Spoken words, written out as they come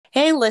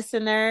Hey,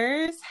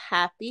 listeners.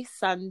 Happy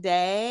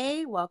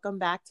Sunday. Welcome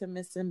back to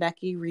Miss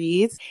Mbeki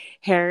Reads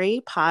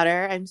Harry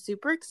Potter. I'm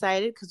super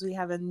excited because we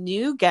have a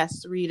new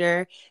guest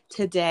reader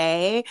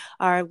today,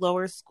 our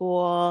lower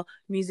school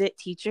music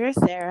teacher,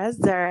 Sarah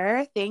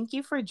Zer. Thank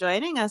you for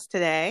joining us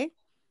today.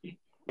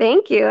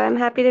 Thank you. I'm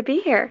happy to be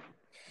here.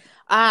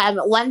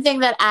 One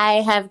thing that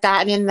I have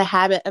gotten in the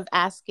habit of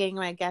asking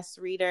my guest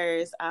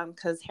readers,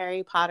 because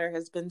Harry Potter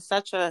has been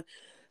such a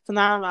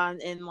phenomenon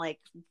in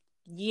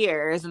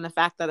years, and the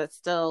fact that it's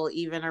still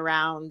even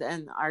around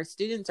and our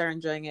students are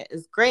enjoying it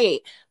is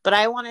great. But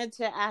I wanted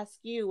to ask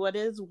you, what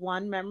is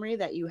one memory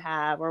that you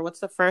have, or what's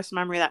the first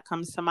memory that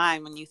comes to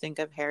mind when you think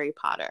of Harry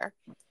Potter?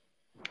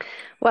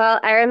 Well,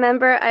 I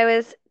remember I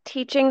was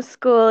teaching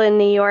school in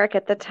New York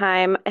at the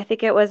time. I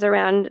think it was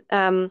around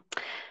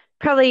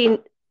probably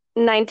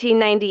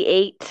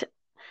 1998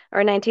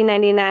 or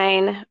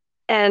 1999.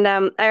 And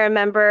I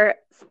remember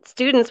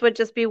students would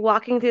just be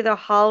walking through the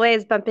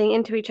hallways, bumping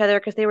into each other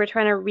because they were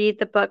trying to read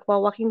the book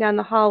while walking down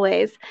the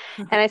hallways.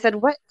 And I said,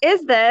 "What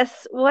is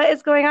this? What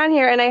is going on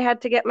here?" And I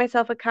had to get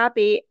myself a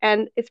copy.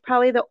 And it's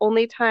probably the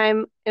only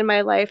time in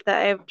my life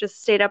that I've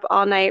just stayed up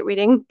all night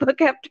reading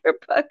book after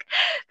book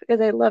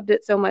because I loved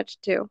it so much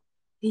too.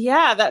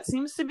 Yeah, that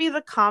seems to be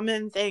the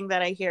common thing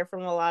that I hear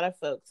from a lot of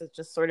folks. It's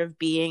just sort of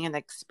being an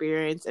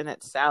experience in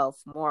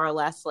itself, more or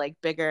less like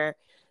bigger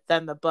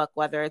than the book,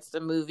 whether it's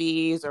the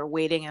movies or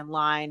waiting in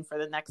line for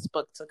the next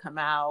book to come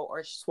out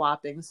or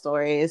swapping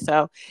stories.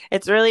 So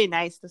it's really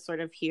nice to sort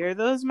of hear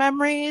those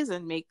memories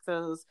and make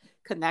those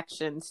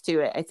connections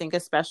to it. I think,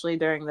 especially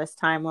during this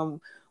time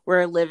when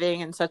we're living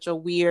in such a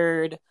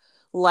weird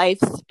life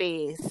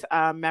space,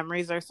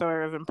 memories are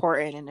sort of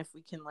important. And if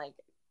we can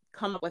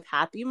come up with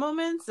happy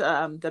moments,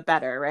 the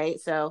better, right?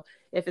 So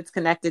if it's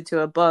connected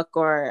to a book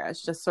or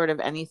it's just sort of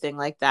anything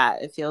like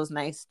that, it feels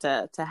nice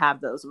to have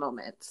those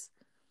moments.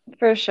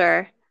 For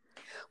sure.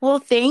 Well,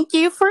 thank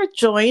you for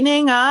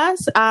joining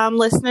us.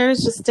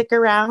 Listeners, just stick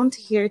around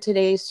to hear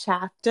today's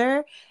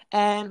chapter,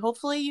 and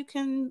hopefully you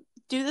can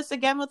do this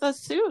again with us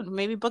soon,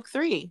 maybe book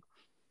three.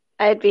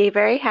 I'd be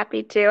very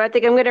happy to. I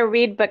think I'm going to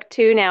read book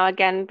two now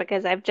again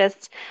because I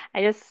just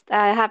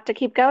have to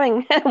keep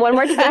going one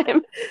more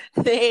time.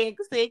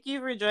 Thanks. Thank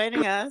you for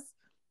joining us.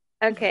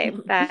 Okay,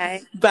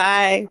 bye.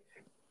 Bye.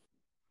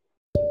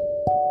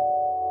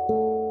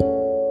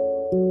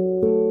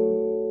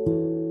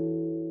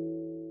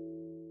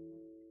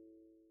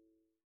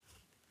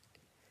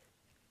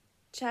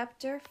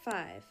 Chapter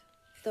 5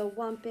 The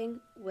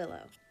Whomping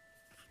Willow.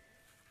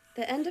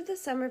 The end of the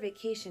summer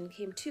vacation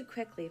came too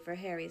quickly for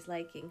Harry's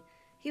liking.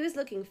 He was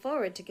looking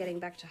forward to getting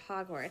back to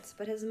Hogwarts,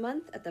 but his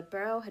month at the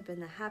Burrow had been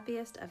the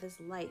happiest of his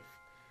life.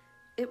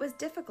 It was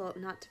difficult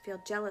not to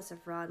feel jealous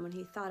of Ron when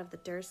he thought of the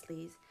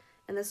Dursleys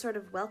and the sort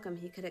of welcome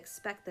he could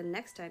expect the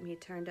next time he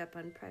turned up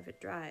on Private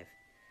Drive.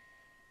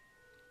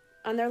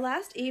 On their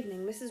last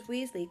evening, Mrs.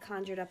 Weasley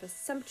conjured up a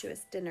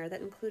sumptuous dinner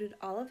that included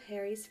all of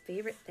Harry's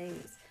favorite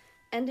things,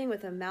 ending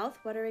with a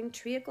mouth-watering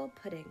treacle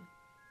pudding.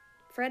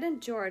 Fred and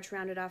George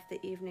rounded off the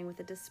evening with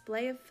a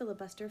display of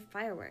filibuster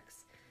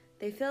fireworks.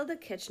 They filled the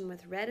kitchen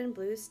with red and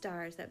blue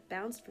stars that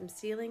bounced from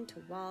ceiling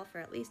to wall for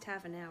at least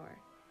half an hour.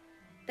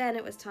 Then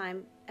it was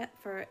time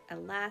for a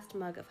last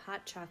mug of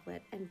hot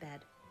chocolate and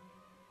bed.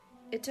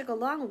 It took a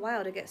long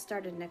while to get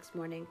started next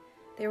morning.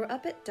 They were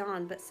up at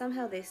dawn, but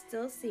somehow they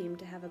still seemed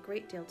to have a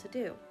great deal to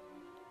do.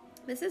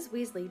 Mrs.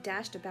 Weasley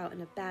dashed about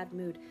in a bad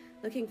mood,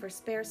 looking for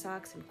spare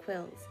socks and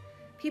quills.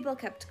 People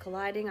kept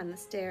colliding on the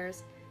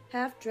stairs,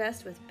 half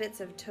dressed with bits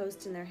of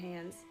toast in their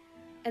hands.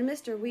 And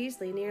Mr.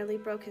 Weasley nearly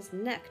broke his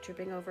neck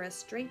tripping over a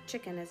stray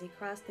chicken as he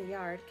crossed the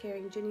yard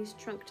carrying Ginny's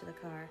trunk to the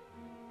car.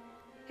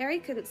 Harry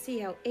couldn't see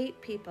how 8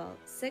 people,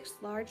 6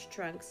 large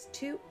trunks,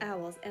 2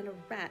 owls, and a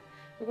rat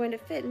were going to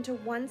fit into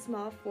one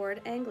small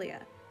Ford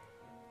Anglia.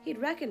 He'd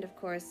reckoned, of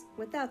course,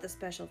 without the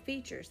special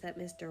features that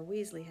Mr.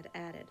 Weasley had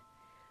added.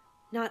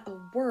 "Not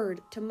a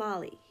word to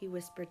Molly," he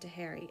whispered to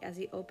Harry as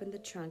he opened the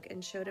trunk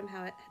and showed him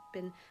how it had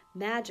been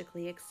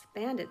magically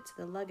expanded so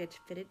the luggage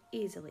fitted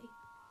easily.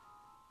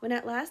 When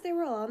at last they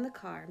were all in the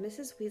car,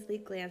 Mrs.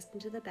 Weasley glanced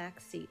into the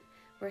back seat,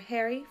 where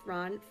Harry,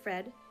 Ron,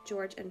 Fred,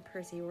 George, and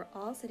Percy were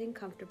all sitting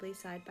comfortably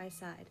side by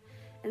side,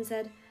 and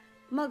said,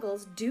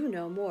 "Muggles do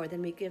know more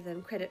than we give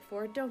them credit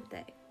for, don't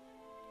they?"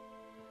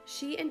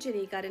 She and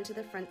Ginny got into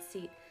the front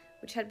seat,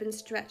 which had been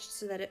stretched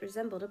so that it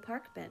resembled a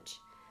park bench.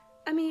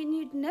 "I mean,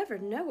 you'd never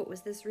know it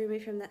was this roomy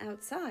from the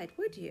outside,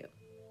 would you?"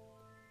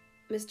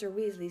 Mr.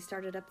 Weasley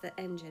started up the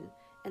engine,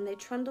 and they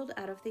trundled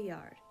out of the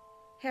yard,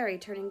 Harry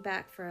turning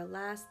back for a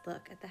last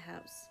look at the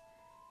house.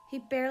 He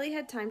barely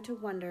had time to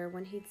wonder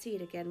when he'd see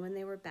it again when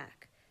they were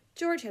back.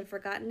 George had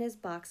forgotten his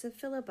box of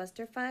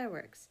filibuster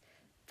fireworks.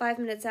 5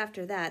 minutes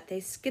after that, they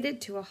skidded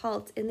to a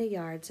halt in the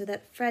yard so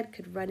that Fred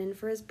could run in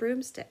for his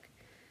broomstick.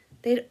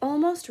 They'd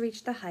almost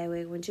reached the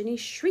highway when Ginny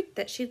shrieked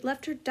that she'd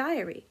left her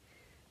diary.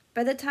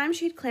 By the time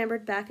she'd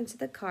clambered back into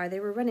the car, they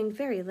were running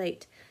very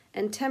late,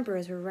 and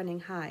tempers were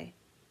running high.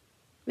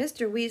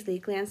 Mr. Weasley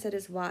glanced at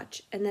his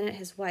watch and then at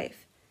his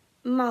wife.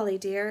 "Molly,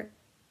 dear."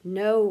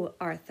 "No,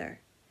 Arthur."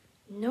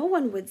 No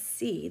one would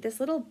see. This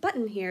little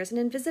button here is an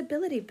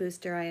invisibility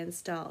booster I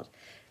installed.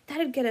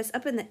 That'd get us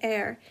up in the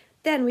air.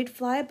 Then we'd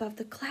fly above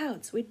the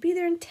clouds. We'd be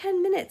there in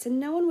 10 minutes, and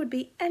no one would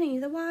be any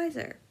the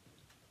wiser.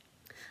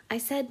 I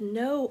said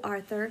no,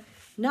 Arthur,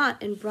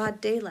 not in broad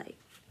daylight.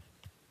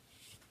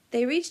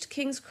 They reached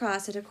King's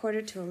Cross at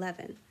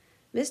 11:15.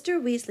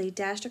 Mr. Weasley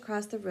dashed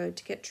across the road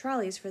to get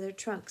trolleys for their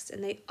trunks,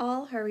 and they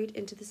all hurried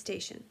into the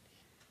station.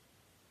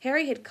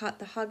 Harry had caught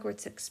the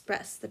Hogwarts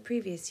Express the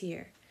previous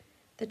year.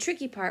 The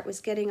tricky part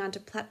was getting onto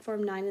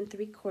platform 9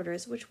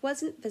 3/4, which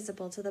wasn't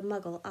visible to the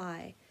Muggle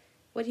eye.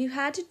 What you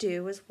had to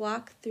do was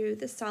walk through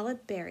the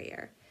solid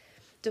barrier,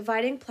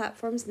 dividing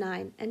platforms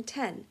 9 and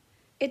 10.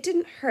 It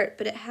didn't hurt,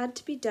 but it had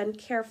to be done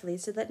carefully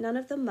so that none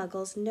of the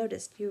Muggles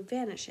noticed you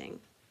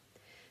vanishing.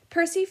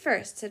 Percy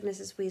first, said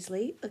Mrs.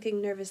 Weasley,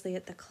 looking nervously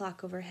at the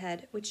clock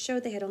overhead, which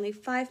showed they had only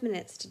 5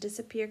 minutes to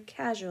disappear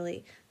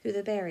casually through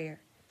the barrier.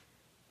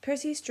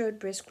 Percy strode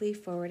briskly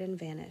forward and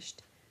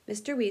vanished.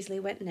 Mr. Weasley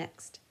went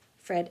next.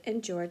 Fred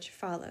and George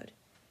followed.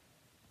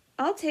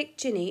 I'll take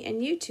Ginny,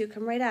 and you two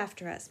come right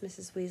after us,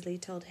 Mrs. Weasley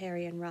told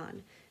Harry and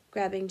Ron,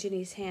 grabbing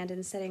Ginny's hand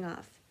and setting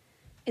off.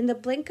 In the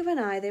blink of an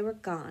eye, they were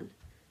gone.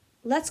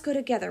 Let's go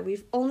together.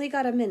 We've only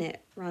got a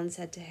minute, Ron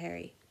said to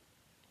Harry.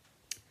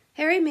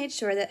 Harry made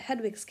sure that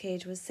Hedwig's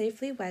cage was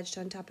safely wedged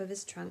on top of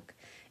his trunk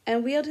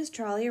and wheeled his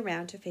trolley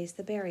around to face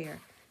the barrier.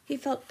 He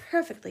felt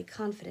perfectly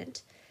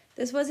confident.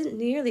 This wasn't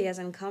nearly as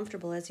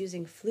uncomfortable as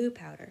using flu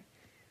powder.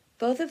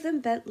 Both of them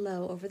bent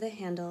low over the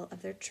handle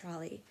of their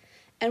trolley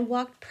and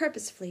walked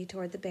purposefully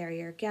toward the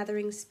barrier,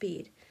 gathering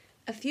speed.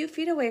 A few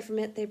feet away from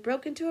it, they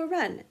broke into a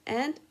run,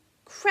 and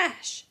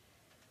crash!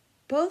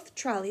 Both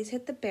trolleys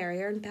hit the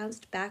barrier and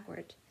bounced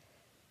backward.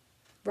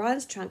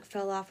 Ron's trunk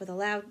fell off with a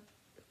loud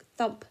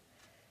thump.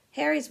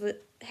 Harry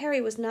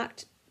was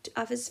knocked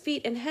off his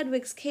feet, and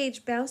Hedwig's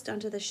cage bounced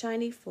onto the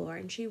shiny floor,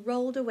 and she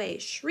rolled away,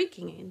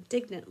 shrieking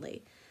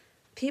indignantly.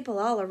 People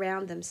all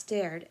around them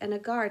stared, and a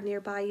guard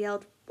nearby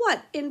yelled,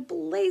 "What in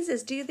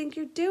blazes do you think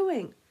you're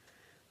doing?"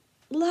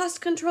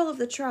 "Lost control of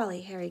the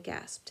trolley," Harry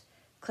gasped,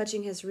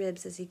 clutching his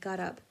ribs as he got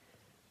up.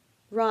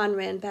 Ron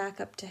ran back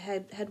up to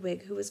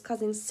Hedwig, who was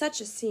causing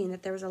such a scene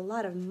that there was a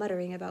lot of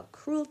muttering about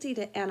cruelty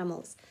to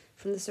animals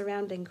from the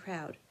surrounding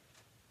crowd.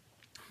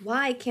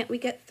 "Why can't we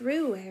get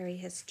through?" Harry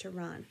hissed to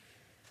Ron.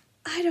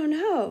 "I don't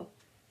know."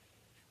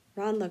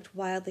 Ron looked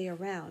wildly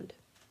around.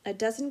 A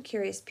dozen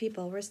curious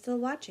people were still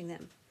watching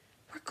them.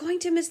 "We're going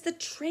to miss the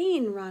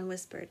train," Ron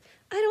whispered.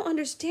 "I don't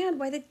understand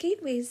why the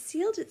gateway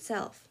sealed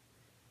itself."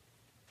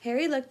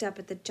 Harry looked up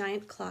at the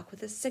giant clock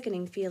with a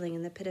sickening feeling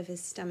in the pit of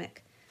his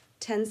stomach.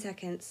 10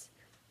 seconds.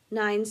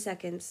 9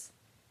 seconds.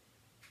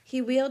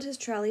 He wheeled his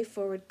trolley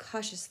forward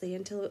cautiously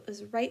until it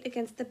was right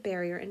against the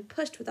barrier and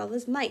pushed with all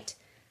his might.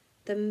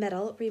 The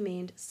metal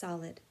remained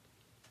solid.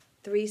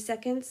 3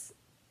 seconds.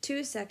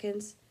 2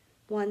 seconds.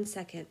 1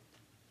 second.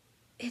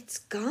 "It's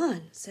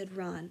gone," said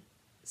Ron,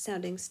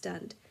 sounding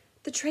stunned.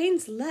 "The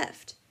train's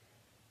left.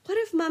 What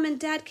if Mom and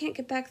Dad can't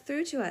get back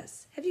through to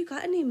us? Have you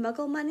got any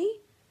Muggle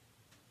money?"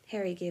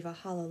 Harry gave a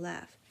hollow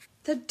laugh.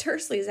 "The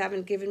Dursleys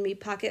haven't given me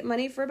pocket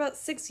money for about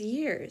 6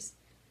 years.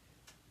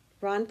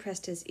 Ron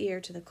pressed his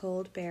ear to the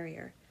cold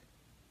barrier.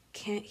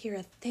 "Can't hear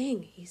a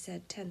thing," he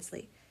said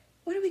tensely.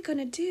 "What are we going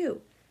to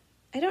do?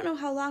 I don't know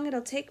how long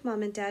it'll take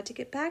Mom and Dad to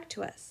get back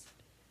to us."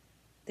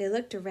 They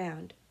looked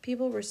around.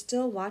 People were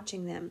still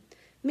watching them,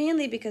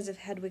 mainly because of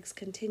Hedwig's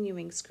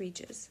continuing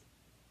screeches.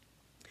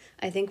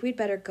 "I think we'd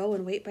better go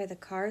and wait by the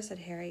car," said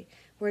Harry.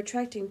 "We're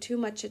attracting too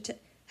much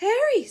attention."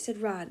 "Harry!"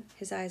 said Ron,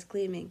 his eyes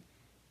gleaming.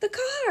 "The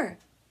car!"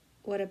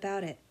 "What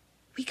about it?"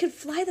 "We could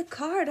fly the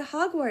car to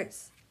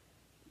Hogwarts."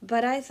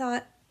 "But I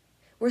thought—"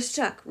 "We're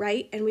stuck,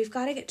 right? And we've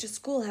got to get to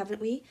school,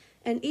 haven't we?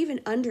 And even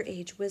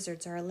underage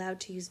wizards are allowed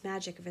to use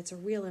magic if it's a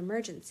real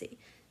emergency.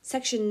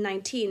 Section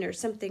 19 or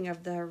something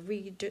of the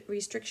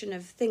restriction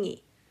of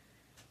thingy."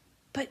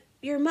 "But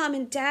your Mom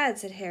and Dad,"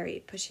 said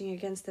Harry, pushing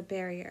against the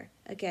barrier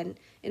again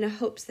in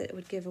hopes that it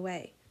would give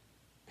way.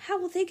 "How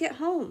will they get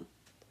home?"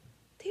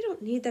 "They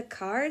don't need the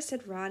car,"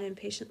 said Ron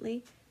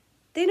impatiently.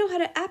 "They know how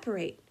to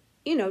apparate.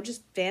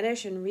 Just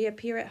vanish and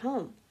reappear at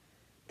home.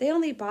 They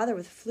only bother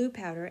with flu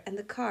powder and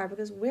the car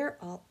because we're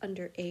all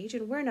underage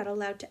and we're not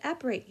allowed to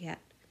apparate yet."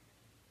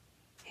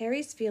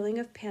 Harry's feeling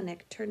of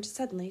panic turned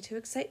suddenly to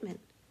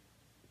excitement.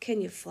 "Can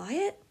you fly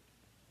it?"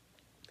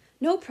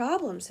 "No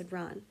problem," said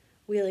Ron,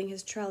 wheeling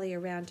his trolley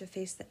around to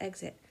face the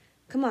exit.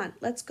 "Come on,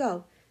 let's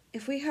go.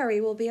 If we hurry,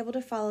 we'll be able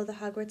to follow the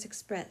Hogwarts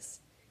Express."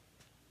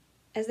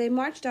 As they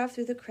marched off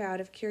through the crowd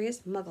of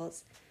curious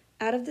muggles,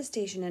 out of the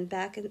station and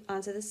back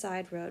onto the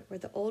side road where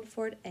the old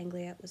Ford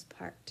Anglia was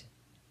parked.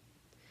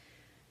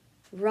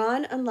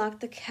 Ron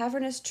unlocked the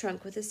cavernous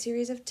trunk with a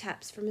series of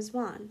taps from his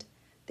wand.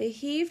 They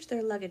heaved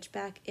their luggage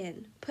back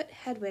in, put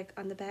Hedwig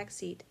on the back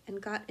seat,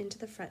 and got into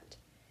the front.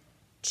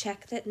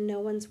 "Check that no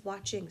one's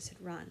watching,"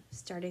 said Ron,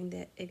 starting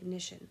the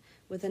ignition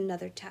with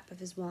another tap of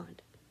his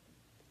wand.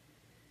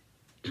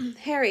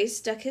 Harry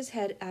stuck his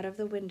head out of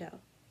the window.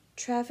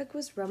 Traffic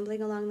was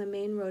rumbling along the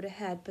main road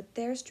ahead, but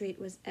their street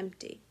was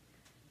empty.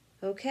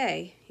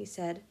 "Okay," he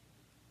said.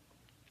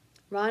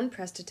 Ron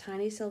pressed a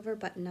tiny silver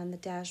button on the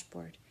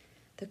dashboard.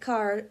 The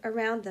car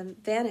around them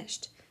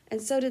vanished,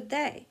 and so did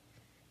they.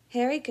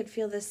 Harry could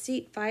feel the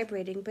seat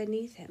vibrating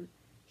beneath him,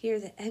 hear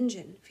the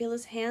engine, feel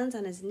his hands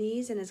on his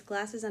knees and his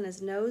glasses on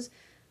his nose,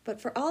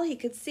 but for all he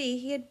could see,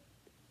 he had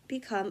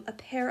become a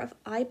pair of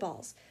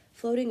eyeballs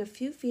floating a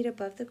few feet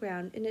above the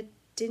ground in a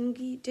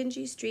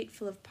dingy street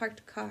full of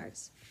parked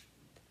cars.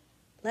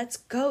 "Let's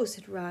go,"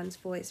 said Ron's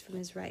voice from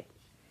his right.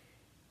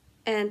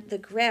 And the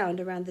ground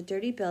around the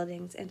dirty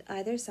buildings and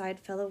either side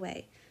fell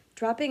away,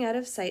 dropping out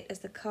of sight as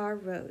the car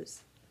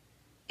rose.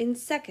 In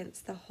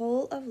seconds, the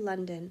whole of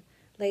London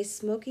lay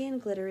smoky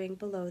and glittering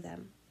below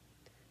them.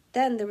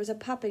 Then there was a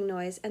popping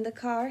noise, and the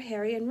car,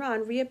 Harry, and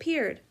Ron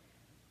reappeared.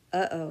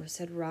 "Uh-oh,"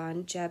 said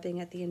Ron,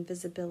 jabbing at the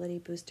invisibility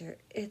booster.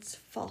 "It's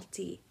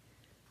faulty."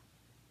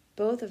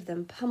 Both of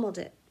them pummeled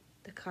it.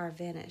 The car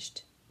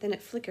vanished. Then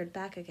it flickered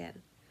back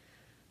again.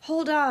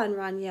 "Hold on,"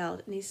 Ron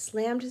yelled, and he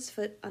slammed his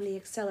foot on the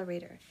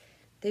accelerator.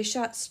 They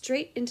shot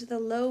straight into the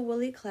low,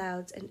 woolly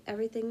clouds, and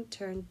everything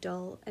turned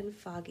dull and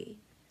foggy.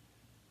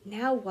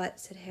 "Now what?"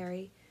 said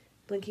Harry,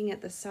 blinking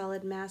at the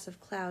solid mass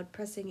of cloud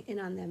pressing in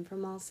on them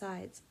from all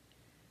sides.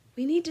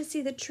 "We need to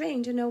see the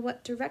train to know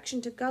what direction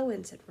to go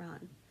in," said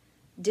Ron.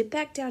 "Dip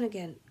back down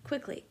again,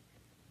 quickly."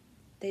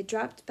 They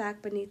dropped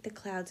back beneath the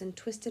clouds and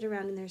twisted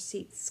around in their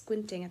seats,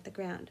 squinting at the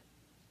ground.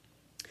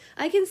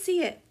 "I can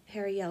see it,"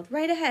 Harry yelled.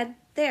 "Right ahead,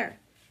 there."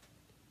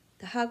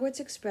 The Hogwarts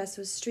Express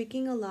was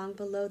streaking along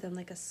below them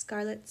like a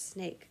scarlet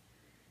snake.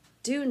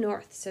 "Due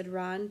north," said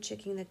Ron,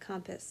 checking the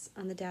compass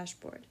on the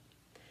dashboard.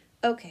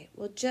 "Okay,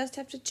 we'll just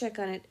have to check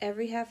on it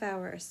every half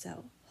hour or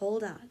so.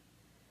 Hold on."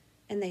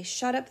 And they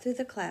shot up through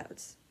the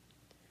clouds.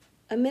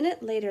 A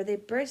minute later, they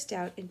burst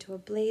out into a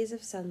blaze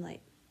of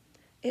sunlight.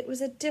 It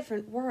was a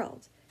different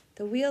world.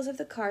 The wheels of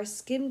the car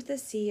skimmed the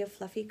sea of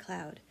fluffy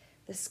cloud,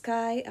 the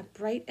sky a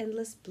bright,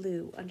 endless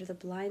blue under the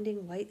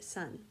blinding white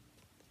sun.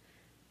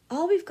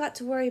 "All we've got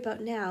to worry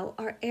about now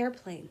are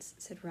airplanes,"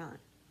 said Ron.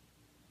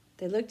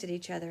 They looked at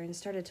each other and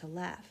started to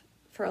laugh.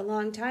 For a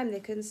long time,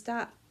 they couldn't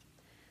stop.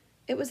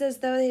 It was as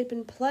though they had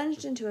been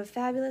plunged into a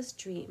fabulous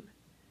dream.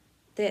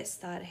 This,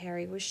 thought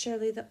Harry, was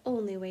surely the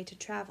only way to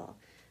travel,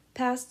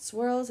 past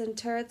swirls and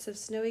turrets of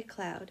snowy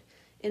cloud,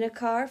 in a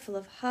car full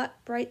of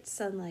hot, bright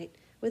sunlight,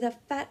 with a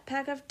fat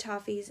pack of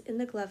toffees in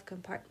the glove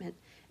compartment,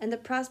 and the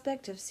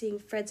prospect of seeing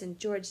Fred's and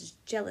George's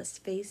jealous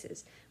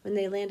faces when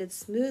they landed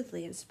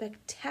smoothly and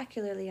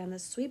spectacularly on the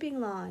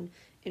sweeping lawn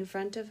in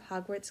front of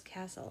Hogwarts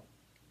Castle.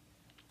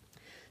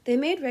 They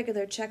made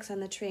regular checks on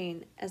the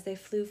train as they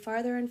flew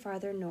farther and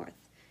farther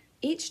north,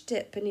 each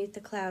dip beneath the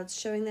clouds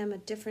showing them a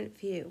different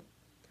view.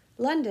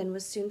 London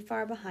was soon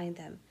far behind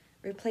them,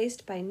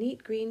 replaced by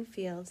neat green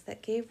fields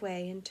that gave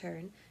way in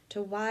turn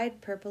to wide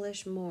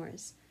purplish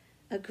moors,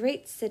 a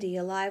great city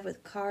alive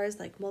with cars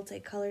like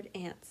multicolored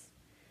ants,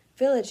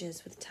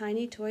 villages with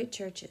tiny toy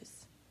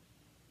churches.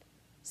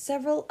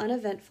 Several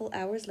uneventful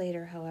hours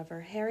later,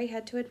 however, Harry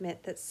had to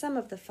admit that some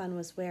of the fun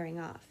was wearing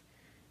off.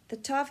 The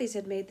toffees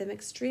had made them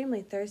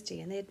extremely thirsty,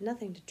 and they had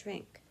nothing to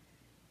drink.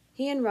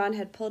 He and Ron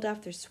had pulled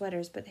off their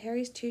sweaters, but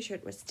Harry's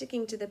t-shirt was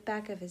sticking to the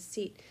back of his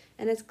seat,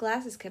 and his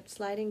glasses kept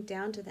sliding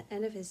down to the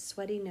end of his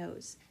sweaty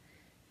nose.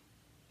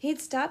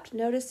 He'd stopped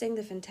noticing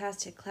the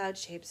fantastic cloud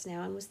shapes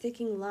now and was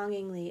thinking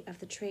longingly of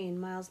the train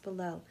miles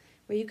below,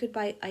 where you could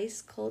buy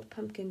ice-cold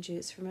pumpkin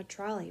juice from a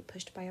trolley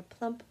pushed by a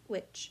plump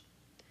witch.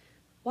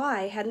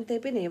 Why hadn't they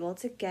been able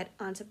to get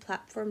onto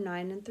platform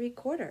 9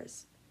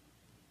 3/4?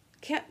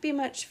 "Can't be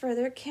much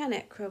further, can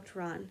it?" croaked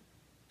Ron.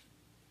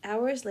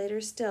 Hours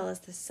later still, as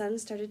the sun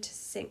started to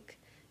sink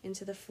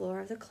into the floor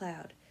of the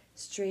cloud,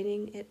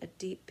 staining it a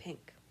deep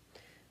pink.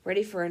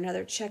 "Ready for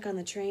another check on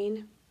the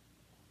train?"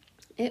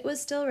 It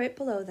was still right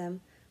below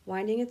them,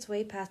 winding its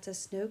way past a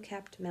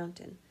snow-capped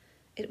mountain.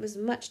 It was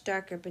much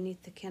darker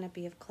beneath the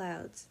canopy of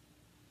clouds.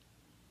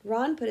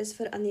 Ron put his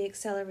foot on the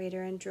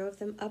accelerator and drove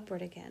them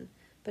upward again,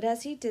 but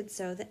as he did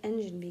so, the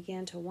engine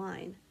began to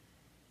whine.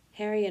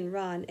 Harry and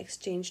Ron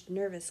exchanged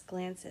nervous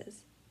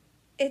glances.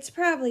 "It's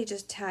probably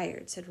just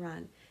tired," said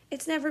Ron.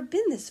 "It's never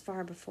been this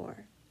far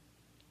before."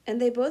 And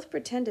they both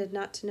pretended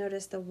not to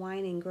notice the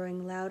whining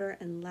growing louder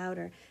and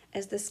louder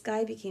as the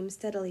sky became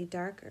steadily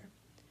darker.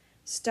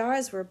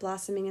 Stars were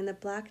blossoming in the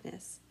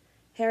blackness.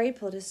 Harry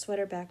pulled his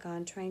sweater back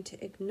on, trying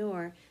to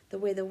ignore the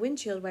way the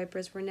windshield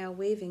wipers were now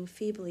waving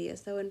feebly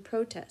as though in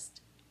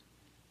protest.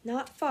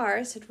 "Not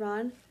far," said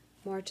Ron,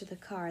 more to the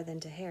car than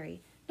to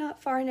Harry.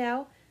 "Not far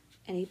now,"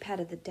 and he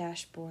patted the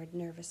dashboard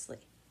nervously.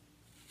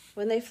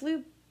 When they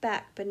flew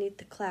back beneath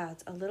the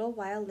clouds a little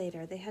while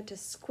later, they had to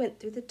squint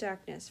through the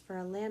darkness for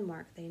a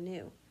landmark they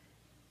knew.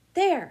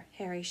 "There!"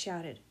 Harry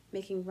shouted,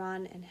 making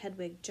Ron and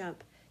Hedwig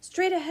jump.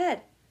 "Straight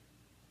ahead!"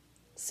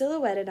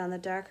 Silhouetted on the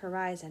dark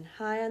horizon,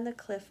 high on the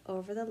cliff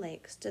over the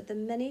lake, stood the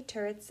many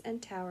turrets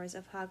and towers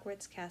of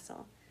Hogwarts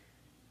Castle.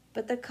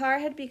 But the car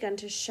had begun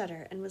to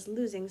shudder and was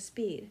losing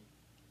speed.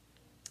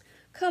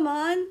 "Come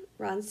on,"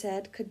 Ron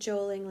said,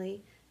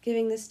 cajolingly,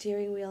 giving the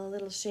steering wheel a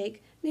little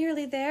shake.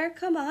 "Nearly there.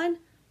 Come on."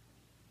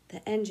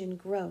 The engine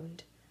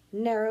groaned.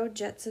 Narrow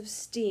jets of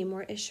steam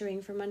were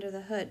issuing from under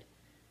the hood.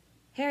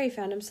 Harry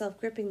found himself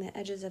gripping the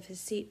edges of his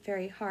seat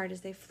very hard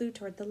as they flew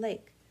toward the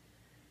lake.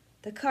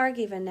 The car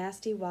gave a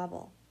nasty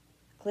wobble.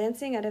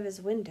 Glancing out of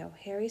his window,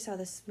 Harry saw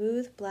the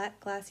smooth, black,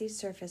 glassy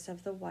surface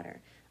of the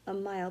water a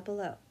mile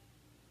below.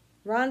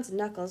 Ron's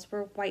knuckles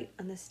were white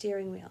on the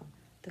steering wheel.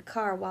 The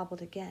car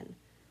wobbled again.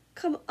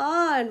 "Come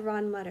on,"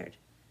 Ron muttered.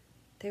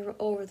 They were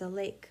over the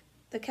lake.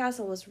 The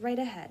castle was right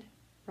ahead.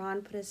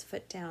 Ron put his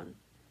foot down.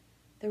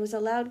 There was a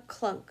loud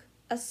clunk,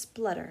 a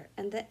splutter,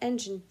 and the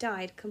engine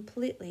died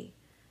completely.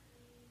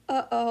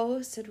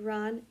 "Uh-oh," said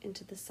Ron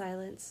into the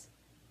silence.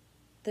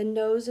 The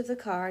nose of the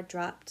car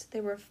dropped.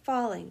 They were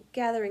falling,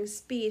 gathering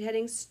speed,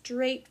 heading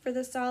straight for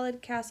the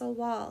solid castle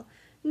wall.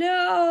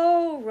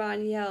 "No!"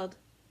 Ron yelled,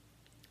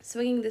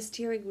 swinging the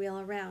steering wheel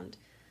around.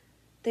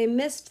 They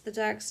missed the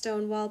dark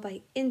stone wall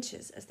by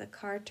inches as the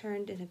car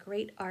turned in a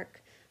great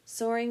arc,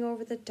 soaring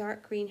over the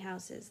dark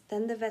greenhouses,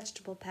 then the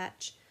vegetable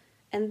patch,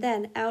 and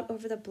then out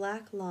over the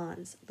black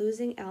lawns,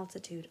 losing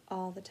altitude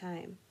all the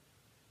time.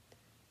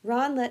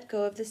 Ron let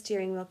go of the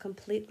steering wheel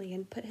completely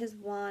and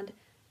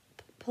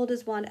pulled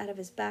his wand out of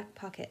his back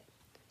pocket.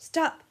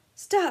 "Stop!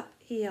 Stop!"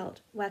 he yelled,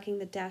 whacking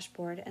the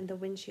dashboard and the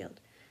windshield.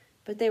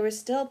 But they were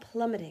still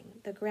plummeting,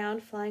 the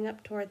ground flying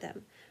up toward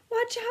them.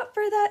 "Watch out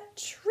for that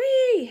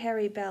tree!"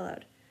 Harry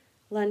bellowed,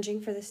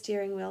 lunging for the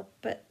steering wheel,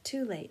 but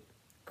too late.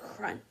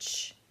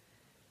 Crunch!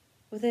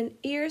 With an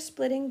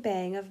ear-splitting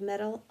bang of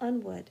metal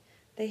on wood,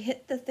 they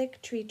hit the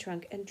thick tree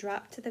trunk and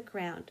dropped to the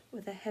ground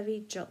with a heavy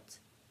jolt.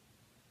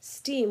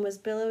 Steam was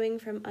billowing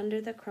from under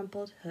the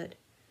crumpled hood.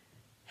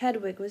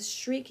 Hedwig was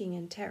shrieking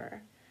in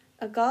terror.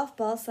 A golf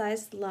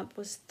ball-sized lump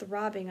was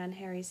throbbing on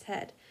Harry's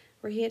head,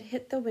 where he had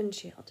hit the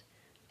windshield,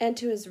 and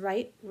to his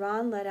right,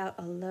 Ron let out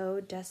a low,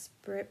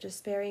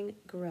 despairing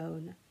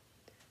groan.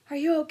 "Are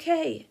you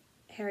okay?"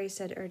 Harry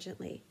said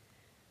urgently.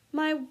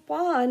 "My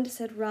wand,"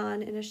 said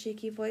Ron in a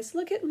shaky voice.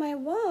 "Look at my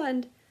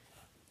wand."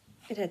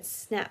 It had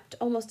snapped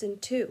almost in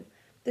two.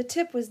 The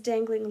tip was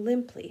dangling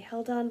limply,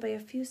 held on by a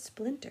few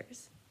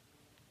splinters.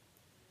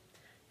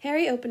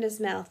 Harry opened his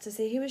mouth to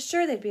say he was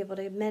sure they'd be able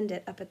to mend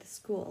it up at the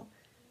school,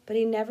 but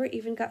he never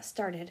even got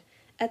started.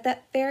 At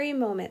that very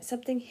moment,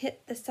 something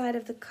hit the side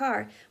of the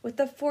car with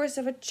the force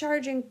of a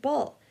charging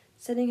bull,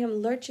 sending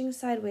him lurching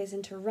sideways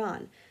into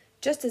Ron,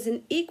 just as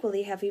an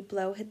equally heavy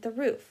blow hit the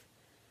roof.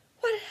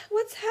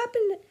 What's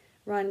happened?"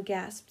 Ron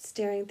gasped,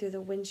 staring through the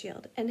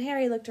windshield, and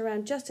Harry looked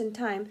around just in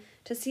time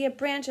to see a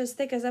branch as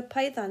thick as a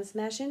python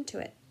smash into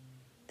it.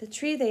 The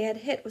tree they had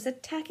hit was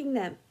attacking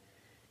them.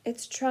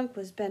 Its trunk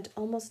was bent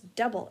almost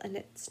double, and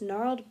its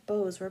gnarled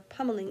boughs were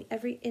pummeling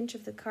every inch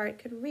of the car it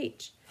could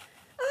reach.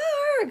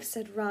 "Arg!"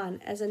 said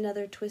Ron, as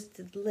another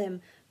twisted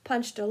limb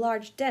punched a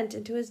large dent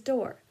into his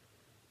door.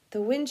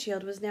 The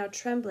windshield was now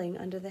trembling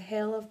under the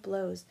hail of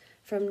blows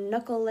from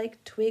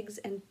knuckle-like twigs,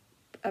 and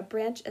a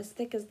branch as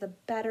thick as a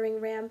battering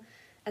ram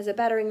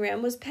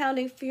was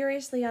pounding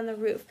furiously on the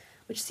roof,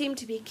 which seemed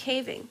to be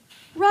caving.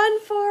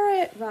 "Run for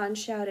it!" Ron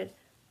shouted,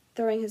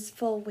 throwing his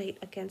full weight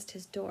against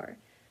his door.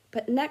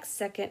 But next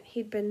second,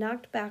 he'd been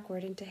knocked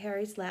backward into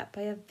Harry's lap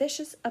by a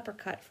vicious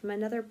uppercut from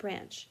another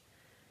branch.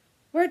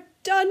 "We're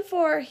done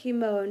for!" he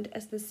moaned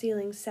as the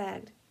ceiling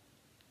sagged.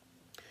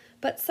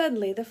 But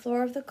suddenly, the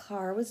floor of the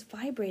car was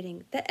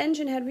vibrating. The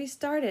engine had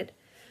restarted.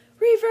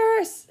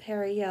 "Reverse!"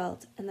 Harry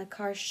yelled, and the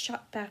car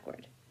shot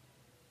backward.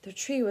 The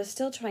tree was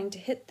still trying to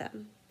hit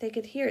them. They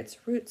could hear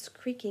its roots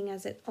creaking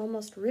as it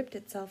almost ripped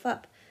itself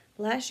up,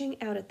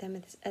 lashing out at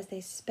them as they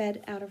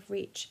sped out of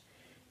reach.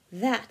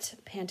 "That,"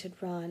 panted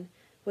Ron,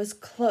 "was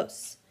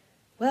close.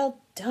 Well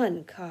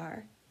done,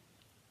 car."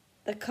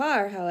 The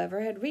car,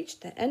 however, had reached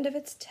the end of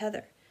its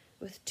tether.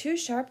 With two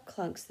sharp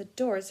clunks, the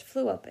doors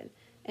flew open,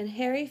 and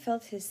Harry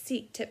felt his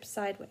seat tip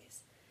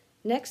sideways.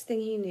 Next thing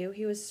he knew,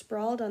 he was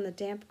sprawled on the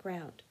damp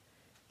ground.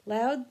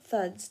 Loud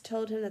thuds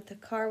told him that the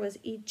car was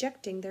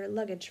ejecting their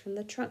luggage from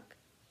the trunk.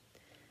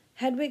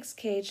 Hedwig's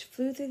cage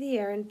flew through the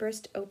air and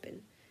burst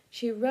open.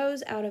 She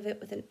rose out of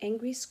it with an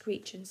angry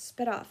screech and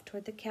sped off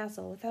toward the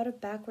castle without a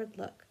backward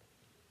look.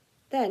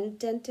 Then,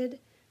 dented,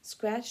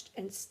 scratched,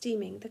 and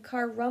steaming, the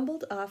car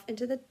rumbled off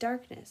into the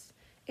darkness,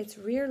 its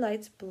rear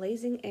lights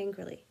blazing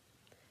angrily.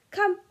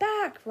 "Come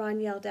back!" Ron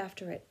yelled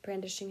after it,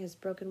 brandishing his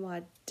broken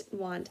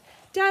wand.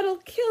 "Dad'll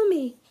kill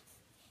me!"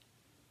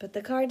 But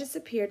the car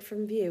disappeared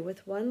from view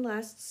with one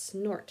last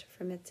snort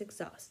from its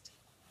exhaust.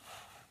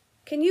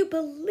 "Can you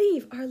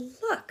believe our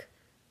luck?"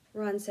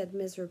 Ron said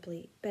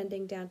miserably,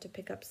 bending down to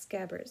pick up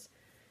Scabbers.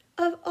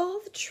 "Of all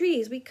the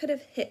trees we could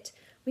have hit,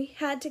 we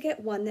had to get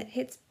one that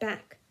hits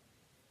back."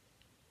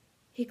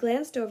 He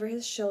glanced over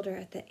his shoulder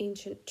at the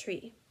ancient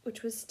tree,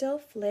 which was still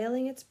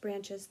flailing its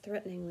branches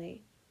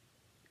threateningly.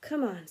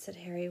 "Come on," said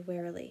Harry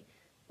wearily.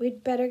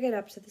 "We'd better get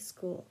up to the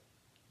school."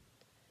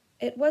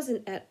 It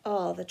wasn't at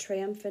all the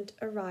triumphant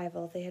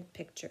arrival they had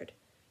pictured.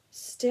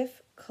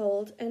 Stiff,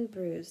 cold, and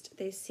bruised,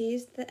 they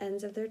seized the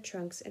ends of their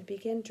trunks and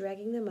began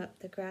dragging them up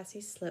the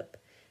grassy slope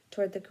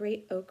toward the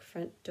great oak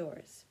front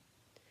doors.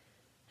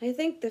 "I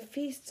think the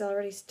feast's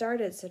already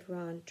started," said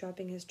Ron,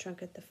 dropping his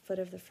trunk at the foot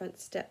of the front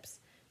steps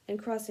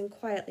and crossing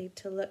quietly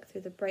to look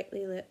through a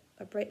brightly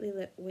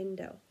lit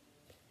window.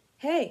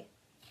 "Hey,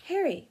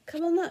 Harry,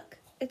 come and look.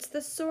 It's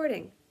the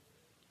sorting."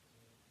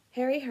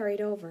 Harry hurried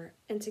over,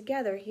 and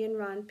together he and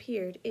Ron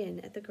peered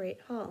in at the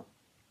great hall.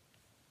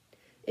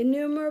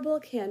 Innumerable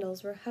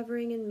candles were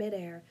hovering in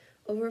midair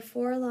over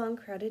 4 long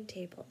crowded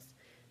tables,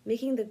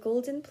 making the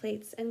golden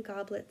plates and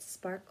goblets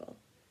sparkle.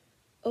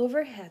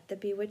 Overhead, the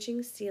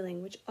bewitching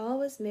ceiling, which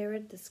always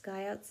mirrored the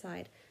sky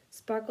outside,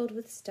 sparkled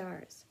with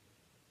stars.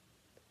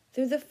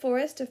 Through the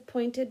forest of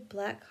pointed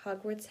black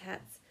Hogwarts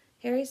hats,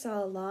 Harry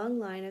saw a long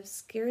line of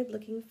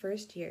scared-looking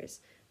first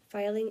years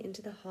filing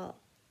into the hall.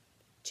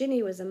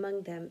 Ginny was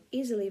among them,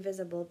 easily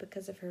visible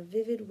because of her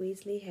vivid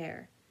Weasley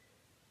hair.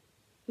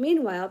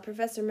 Meanwhile,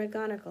 Professor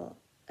McGonagall,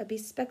 a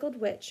bespectacled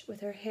witch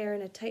with her hair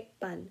in a tight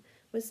bun,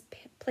 was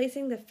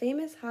placing the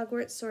famous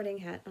Hogwarts sorting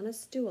hat on a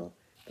stool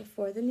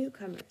before the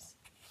newcomers.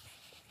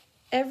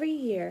 Every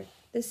year,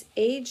 this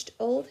aged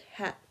old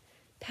hat,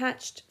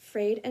 patched,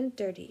 frayed, and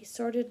dirty,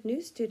 sorted new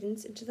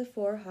students into the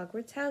 4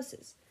 Hogwarts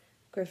houses: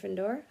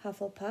 Gryffindor,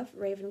 Hufflepuff,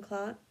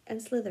 Ravenclaw,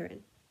 and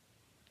Slytherin.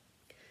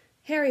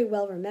 Harry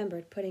well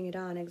remembered putting it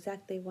on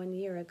exactly 1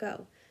 year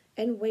ago,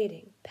 and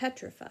waiting,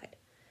 petrified,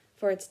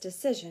 for its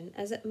decision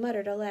as it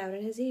muttered aloud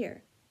in his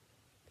ear.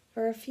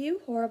 For a few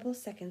horrible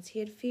seconds he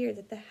had feared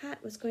that the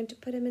hat was going to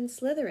put him in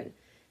Slytherin,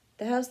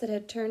 the house that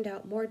had turned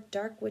out more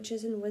dark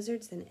witches and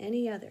wizards than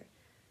any other.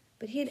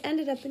 But he had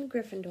ended up in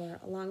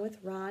Gryffindor, along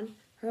with Ron,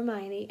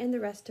 Hermione, and the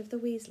rest of the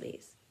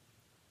Weasleys.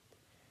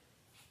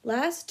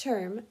 Last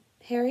term,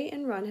 Harry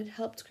and Ron had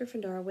helped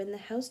Gryffindor win the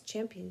house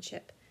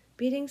championship,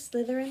 beating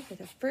Slytherin for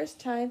the first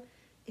time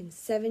in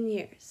 7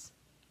 years.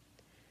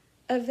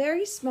 A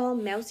very small,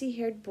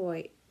 mousy-haired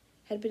boy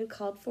had been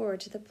called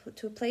forward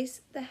to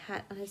place the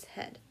hat on his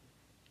head.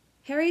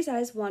 Harry's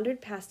eyes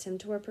wandered past him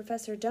to where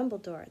Professor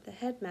Dumbledore, the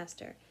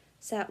headmaster,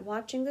 sat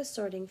watching the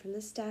sorting from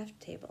the staff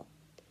table,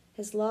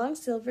 his long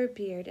silver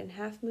beard and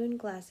half-moon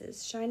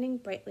glasses shining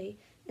brightly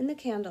in the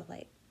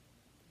candlelight.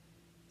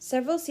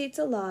 Several seats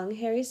along,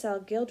 Harry saw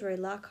Gilderoy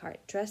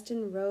Lockhart dressed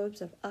in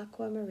robes of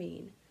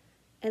aquamarine,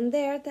 and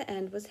there at the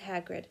end was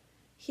Hagrid,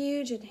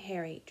 huge and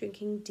hairy,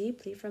 drinking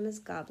deeply from his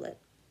goblet.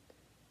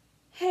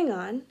 "Hang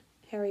on,"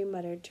 Harry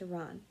muttered to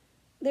Ron.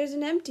 "There's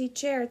an empty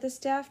chair at the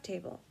staff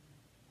table.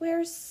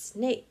 Where's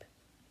Snape?"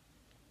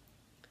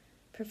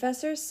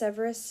 Professor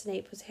Severus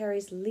Snape was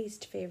Harry's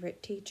least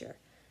favorite teacher.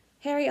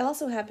 Harry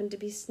also happened to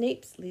be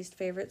Snape's least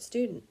favorite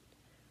student.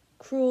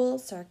 Cruel,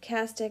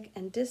 sarcastic,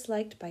 and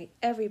disliked by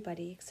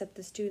everybody except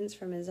the students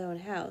from his own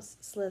house,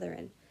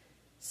 Slytherin,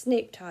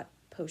 Snape taught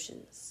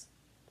potions.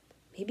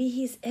 "Maybe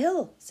he's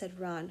ill," said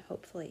Ron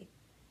hopefully.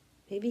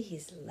 "Maybe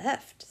he's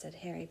left," said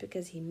Harry,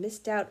 because he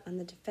missed out on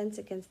the Defense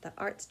Against the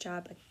Arts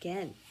job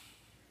again.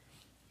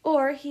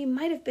 "Or he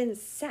might have been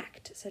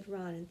sacked," said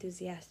Ron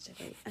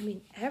enthusiastically. "I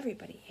mean,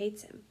 everybody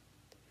hates him."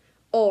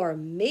 "Or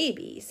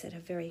maybe," said a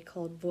very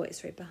cold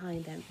voice right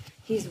behind them,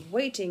 "he's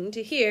waiting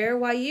to hear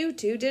why you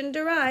two didn't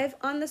arrive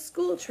on the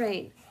school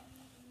train."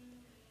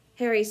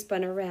 Harry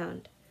spun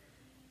around.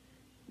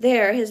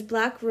 There, his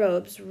black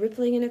robes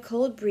rippling in a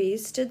cold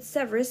breeze, stood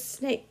Severus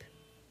Snape.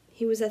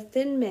 He was a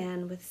thin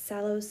man with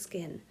sallow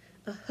skin,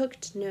 a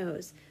hooked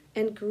nose,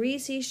 and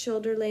greasy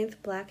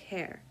shoulder-length black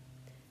hair.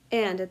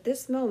 And at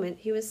this moment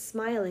he was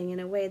smiling in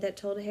a way that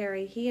told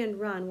Harry he and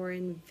Ron were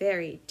in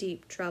very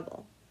deep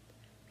trouble.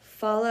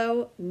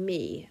 "Follow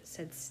me,"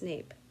 said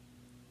Snape.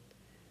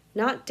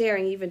 Not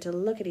daring even to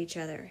look at each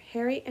other,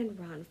 Harry and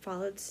Ron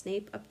followed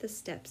Snape up the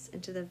steps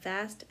into the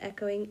vast,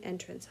 echoing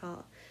entrance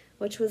hall,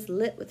 which was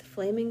lit with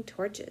flaming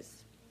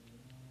torches.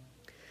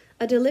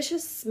 A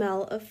delicious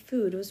smell of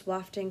food was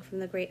wafting from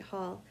the great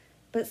hall,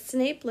 but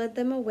Snape led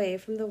them away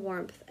from the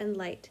warmth and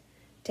light,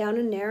 down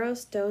a narrow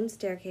stone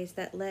staircase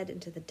that led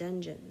into the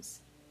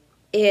dungeons.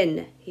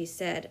 "In," he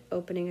said,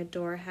 opening a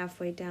door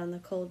halfway down the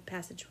cold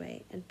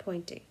passageway and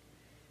pointing.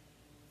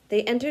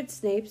 They entered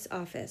Snape's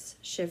office,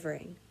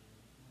 shivering.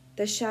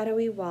 The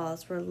shadowy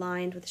walls were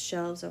lined with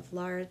shelves of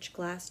large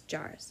glass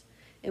jars,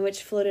 in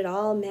which floated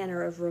all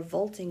manner of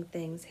revolting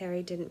things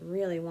Harry didn't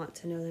really want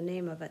to know the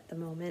name of at the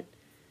moment.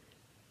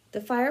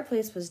 The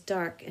fireplace was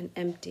dark and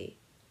empty.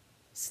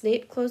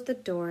 Snape closed the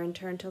door and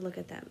turned to look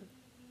at them.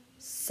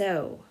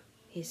 "So,"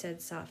 he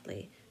said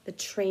softly, "the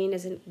train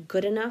isn't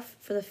good enough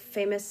for the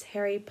famous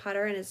Harry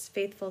Potter and his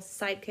faithful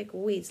sidekick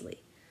Weasley.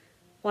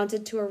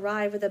 Wanted to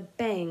arrive with a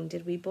bang,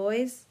 did we,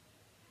 boys?"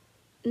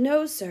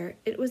 "No, sir.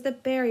 It was the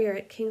barrier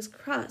at King's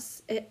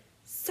Cross.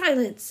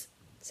 Silence!"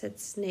 said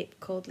Snape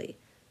coldly.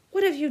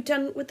 "What have you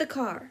done with the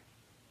car?"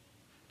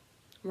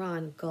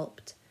 Ron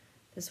gulped.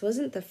 This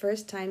wasn't the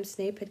first time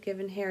Snape had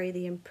given Harry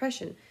the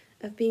impression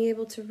of being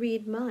able to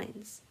read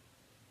minds.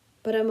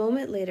 But a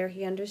moment later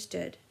he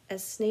understood,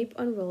 as Snape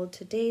unrolled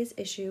today's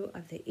issue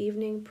of the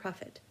Evening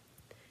Prophet.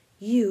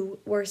 "You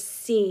were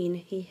seen,"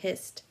 he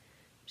hissed,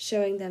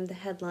 showing them the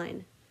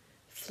headline.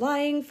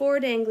 "Flying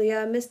Ford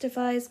Anglia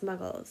mystifies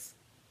Muggles."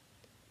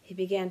 He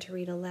began to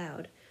read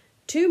aloud.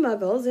 "2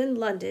 Muggles in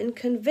London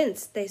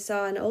convinced they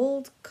saw an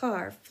old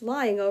car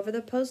flying over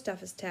the post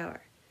office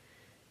tower.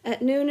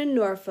 At noon in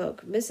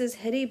Norfolk, Mrs.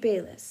 Hetty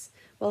Bayliss,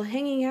 while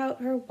hanging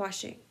out her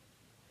washing.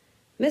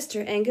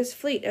 Mr. Angus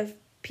Fleet of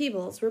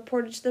Peebles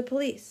reported to the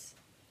police.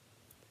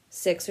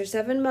 6 or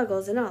 7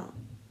 muggles in all.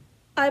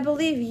 I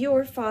believe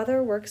your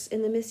father works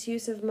in the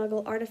misuse of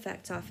Muggle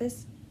artifacts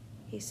office,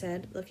 he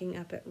said, looking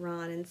up at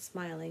Ron and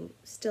smiling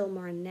still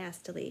more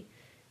nastily.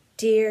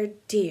 Dear,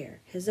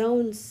 dear, his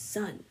own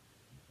son.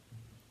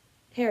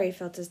 Harry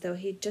felt as though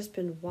he'd just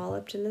been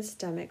walloped in the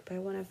stomach by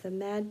one of the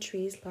mad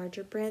tree's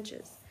larger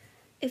branches.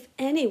 If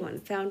anyone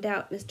found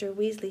out Mr.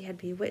 Weasley had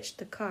bewitched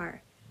the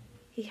car,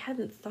 he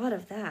hadn't thought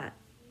of that.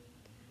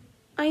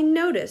 I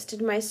noticed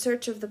in my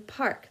search of the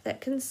park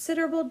that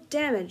considerable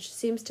damage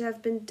seems to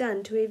have been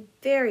done to a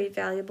very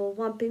valuable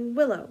Whomping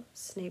Willow,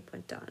 Snape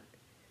went on.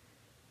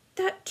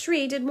 That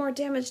tree did more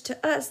damage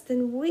to us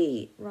than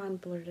we, Ron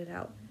blurted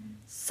out.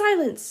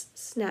 Silence,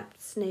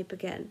 snapped Snape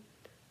again.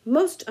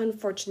 Most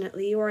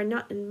unfortunately, you are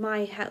not in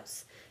my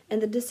house,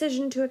 and the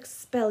decision to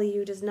expel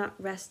you does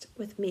not rest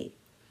with me.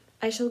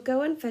 I shall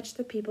go and fetch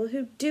the people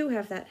who do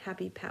have that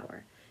happy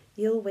power.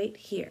 You'll wait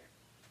here.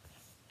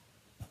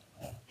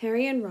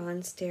 Harry and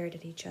Ron stared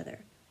at each other,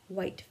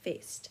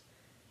 white-faced.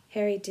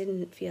 Harry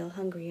didn't feel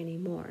hungry any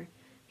more.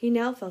 He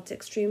now felt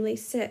extremely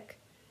sick.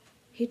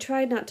 He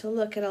tried not to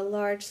look at a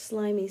large,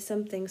 slimy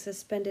something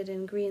suspended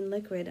in green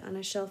liquid on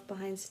a shelf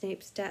behind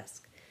Snape's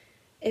desk.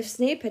 If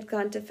Snape had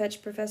gone to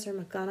fetch Professor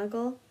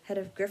McGonagall, head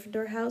of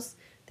Gryffindor House,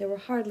 they were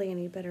hardly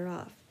any better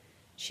off.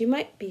 She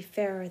might be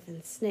fairer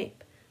than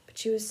Snape, but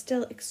she was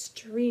still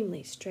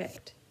extremely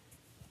strict.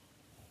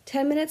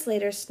 10 minutes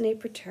later,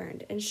 Snape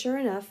returned, and sure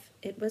enough,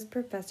 it was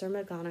Professor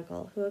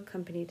McGonagall who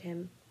accompanied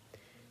him.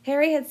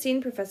 Harry had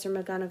seen Professor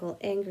McGonagall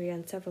angry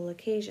on several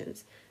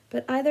occasions,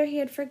 but either he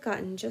had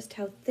forgotten just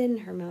how thin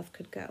her mouth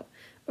could go,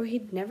 or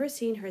he'd never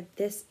seen her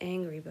this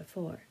angry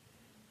before.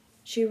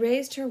 She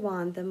raised her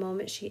wand the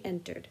moment she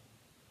entered.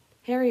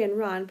 Harry and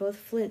Ron both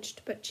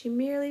flinched, but she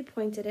merely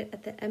pointed it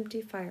at the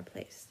empty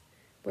fireplace,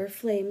 where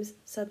flames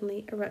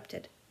suddenly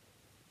erupted.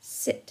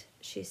 Sit,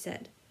 she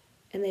said,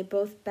 and they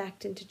both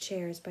backed into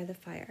chairs by the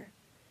fire.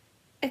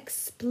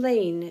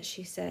 Explain,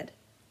 she said,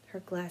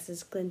 her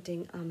glasses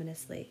glinting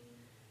ominously.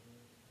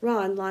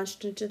 Ron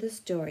launched into the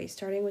story,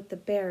 starting with the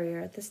barrier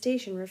at the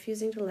station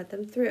refusing to let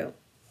them through.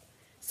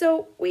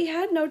 So we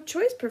had no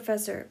choice,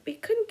 Professor. We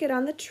couldn't get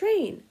on the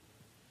train.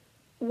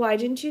 Why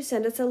didn't you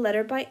send us a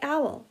letter by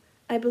owl?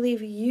 I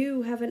believe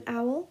you have an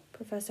owl,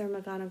 Professor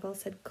McGonagall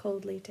said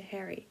coldly to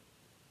Harry.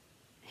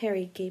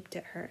 Harry gaped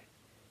at her.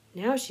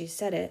 Now she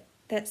said it,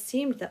 that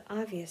seemed the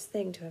obvious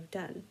thing to have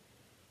done.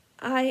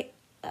 I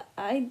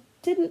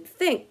didn't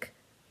think.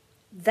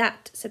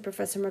 That, said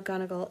Professor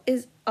McGonagall,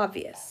 is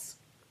obvious.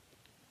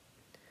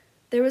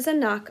 There was a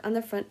knock on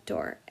the front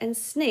door, and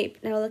Snape,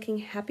 now looking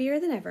happier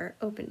than ever,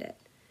 opened it.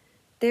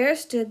 There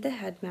stood the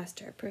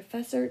headmaster,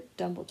 Professor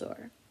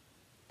Dumbledore.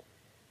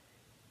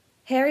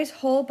 Harry's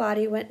whole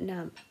body went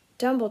numb.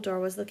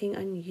 Dumbledore was looking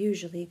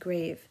unusually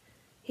grave.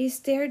 He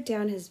stared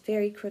down his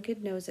very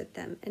crooked nose at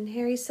them, and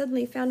Harry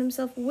suddenly found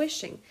himself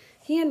wishing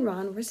he and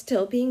Ron were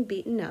still being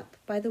beaten up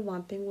by the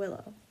Whomping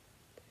Willow.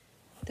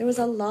 There was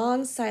a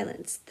long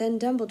silence. Then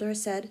Dumbledore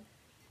said,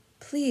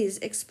 Please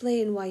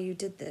explain why you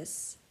did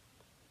this.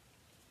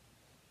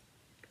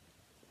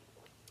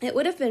 It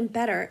would have been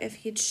better if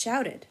he'd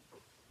shouted.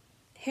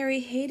 Harry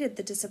hated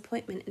the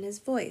disappointment in his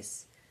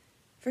voice.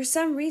 For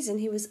some reason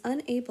he was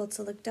unable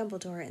to look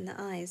Dumbledore in the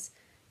eyes,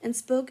 and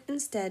spoke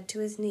instead to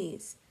his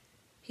knees.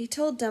 He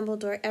told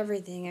Dumbledore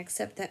everything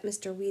except that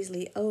Mr.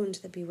 Weasley owned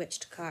the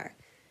bewitched car,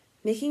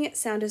 making it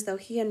sound as though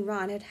he and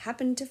Ron had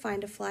happened to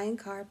find a flying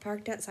car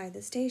parked outside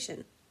the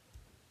station.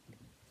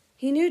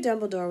 He knew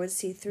Dumbledore would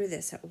see through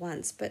this at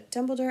once, but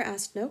Dumbledore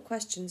asked no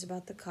questions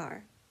about the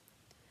car.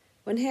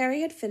 When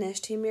Harry had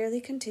finished, he merely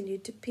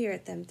continued to peer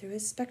at them through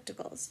his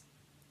spectacles.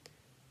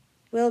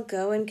 We'll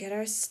go and get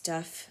our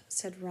stuff,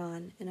 said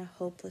Ron in a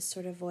hopeless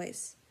sort of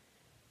voice.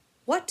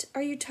 What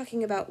are you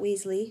talking about,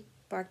 Weasley?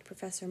 Barked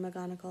Professor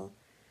McGonagall.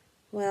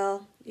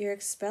 Well, you're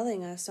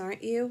expelling us,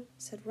 aren't you?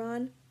 Said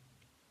Ron.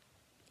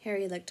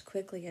 Harry looked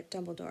quickly at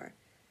Dumbledore.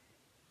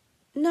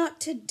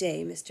 Not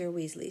today, Mr.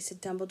 Weasley,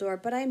 said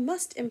Dumbledore, but I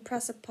must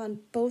impress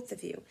upon both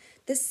of you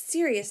the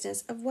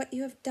seriousness of what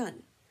you have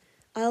done.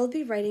 I'll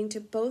be writing to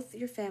both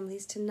your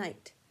families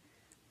tonight.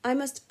 I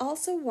must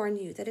also warn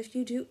you that if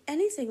you do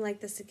anything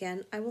like this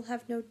again, I will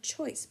have no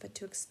choice but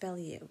to expel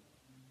you.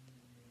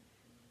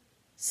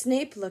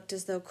 Snape looked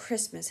as though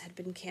Christmas had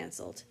been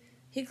cancelled.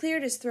 He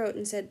cleared his throat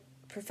and said,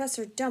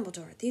 Professor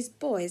Dumbledore, these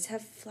boys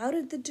have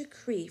flouted the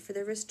decree for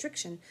the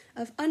restriction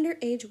of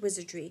underage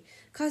wizardry,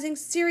 causing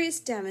serious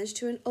damage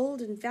to an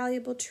old and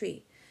valuable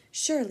tree.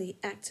 Surely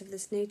acts of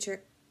this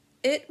nature...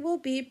 It will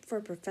be for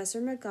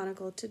Professor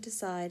McGonagall to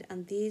decide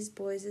on these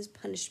boys'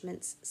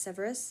 punishments,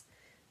 Severus,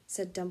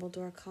 said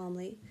Dumbledore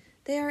calmly.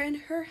 They are in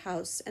her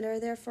house and are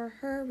therefore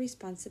her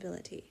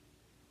responsibility.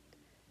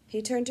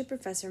 He turned to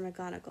Professor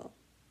McGonagall.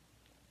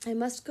 I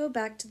must go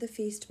back to the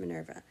feast,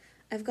 Minerva.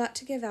 I've got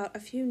to give out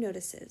a few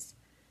notices.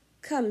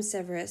 Come,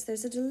 Severus,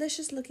 there's a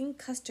delicious-looking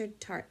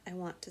custard tart I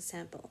want to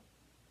sample.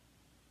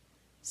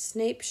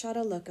 Snape shot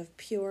a look of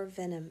pure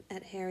venom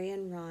at Harry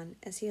and Ron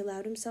as he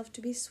allowed himself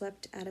to be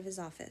swept out of his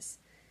office.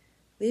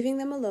 leaving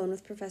them alone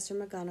with Professor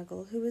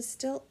McGonagall, who was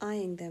still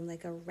eyeing them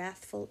like a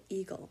wrathful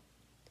eagle.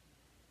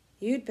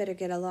 "You'd better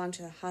get along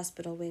to the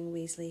hospital wing,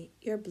 Weasley.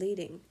 You're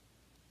bleeding."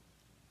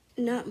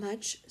 "Not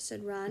much,"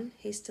 said Ron,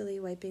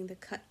 hastily wiping the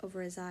cut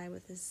over his eye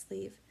with his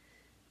sleeve.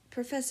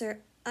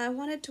 "Professor, I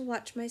wanted to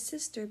watch my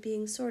sister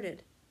being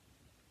sorted."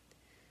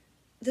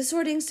 "The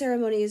sorting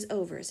ceremony is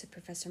over," said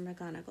Professor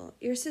McGonagall.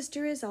 "Your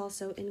sister is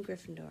also in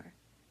Gryffindor."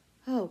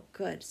 "Oh,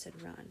 good,"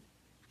 said Ron.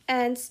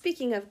 "And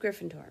speaking of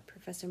Gryffindor,"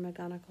 Professor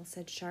McGonagall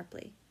said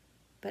sharply.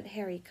 But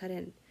Harry cut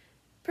in.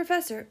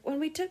 "Professor, when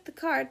we took the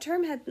car,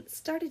 term hadn't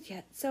started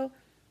yet, so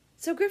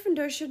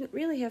Gryffindor shouldn't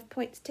really have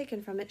points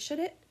taken from it, should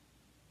it?"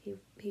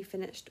 He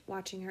finished,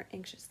 watching her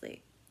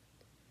anxiously.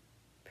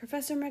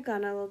 Professor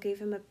McGonagall gave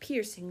him a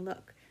piercing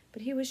look,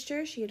 but he was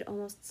sure she had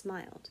almost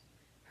smiled.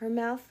 Her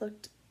mouth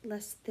looked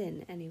less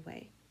thin,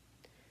 anyway.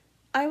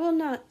 "I will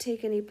not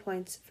take any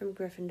points from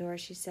Gryffindor,"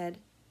 she said,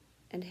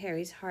 and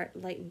Harry's heart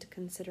lightened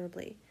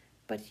considerably.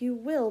 "But you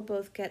will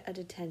both get a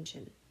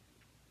detention."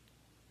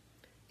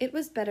 It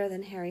was better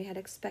than Harry had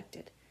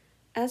expected.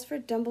 As for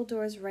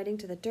Dumbledore's writing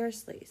to the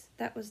Dursleys,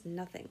 that was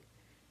nothing.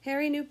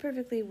 Harry knew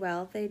perfectly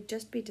well they'd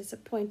just be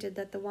disappointed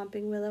that the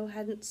Whomping Willow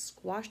hadn't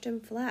squashed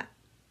him flat.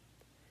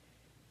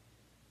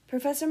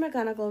 Professor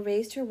McGonagall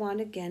raised her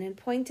wand again and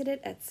pointed it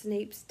at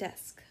Snape's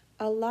desk.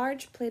 A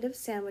large plate of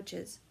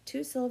sandwiches,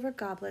 2 silver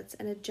goblets,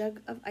 and a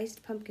jug of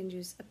iced pumpkin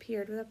juice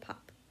appeared with a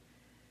pop.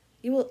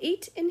 "You will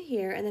eat in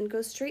here and then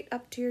go straight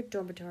up to your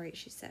dormitory,"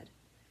 she said.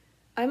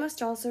 "I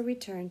must also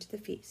return to the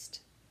feast."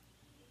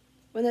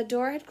 When the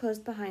door had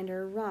closed behind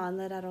her, Ron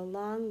let out a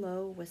long,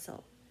 low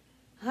whistle.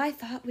 "I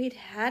thought we'd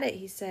had it,"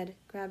 he said,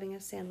 grabbing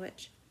a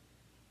sandwich.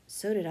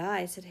 "So did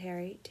I," said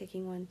Harry,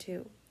 taking one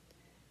too.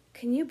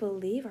 "Can you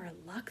believe our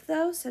luck,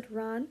 though?" said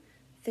Ron,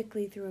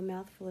 thickly through a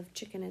mouthful of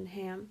chicken and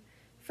ham.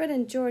 "Fred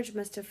and George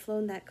must have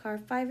flown that car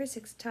 5 or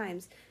 6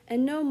 times,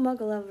 and no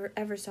Muggle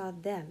ever saw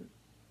them."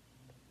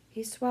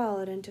 He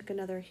swallowed and took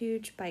another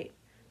huge bite.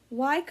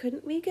 "Why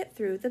couldn't we get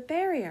through the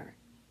barrier?"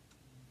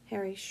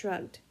 Harry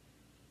shrugged.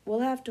 "We'll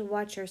have to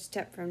watch our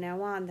step from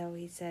now on, though,"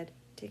 he said,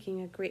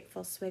 taking a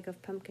grateful swig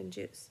of pumpkin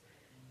juice.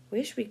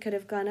 "Wish we could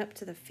have gone up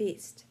to the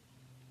feast."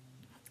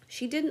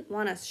 "She didn't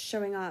want us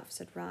showing off,"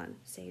 said Ron,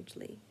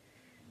 sagely.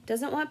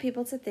 "Doesn't want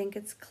people to think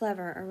it's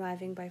clever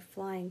arriving by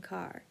flying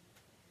car."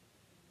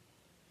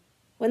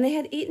 When they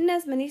had eaten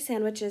as many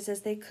sandwiches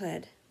as they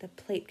could, the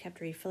plate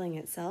kept refilling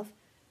itself,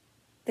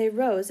 they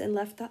rose and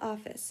left the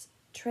office,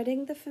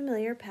 treading the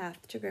familiar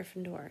path to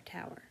Gryffindor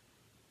Tower.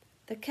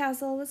 The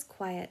castle was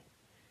quiet.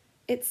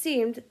 It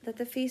seemed that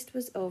the feast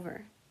was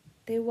over.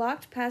 They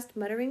walked past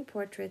muttering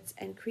portraits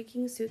and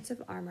creaking suits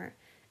of armor,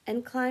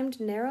 and climbed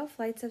narrow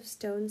flights of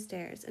stone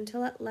stairs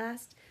until at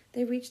last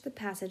they reached the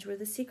passage where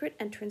the secret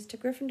entrance to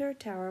Gryffindor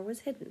Tower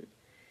was hidden,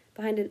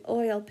 behind an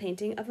oil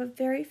painting of a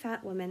very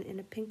fat woman in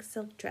a pink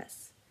silk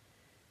dress.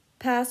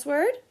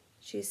 "Password?"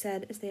 she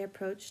said as they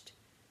approached.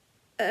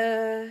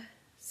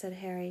 Said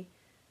Harry.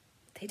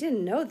 They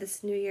didn't know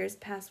this New Year's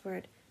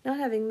password, not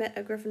having met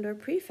a Gryffindor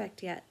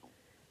prefect yet,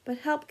 but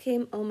help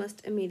came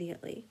almost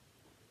immediately.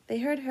 They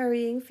heard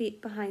hurrying feet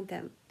behind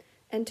them,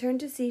 and turned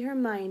to see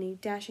Hermione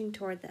dashing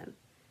toward them.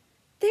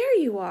 "There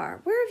you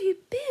are! Where have you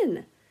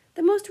been?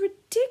 The most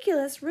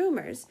ridiculous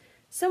rumors.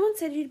 Someone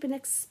said you'd been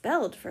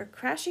expelled for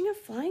crashing a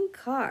flying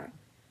car."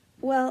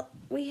 "Well,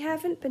 we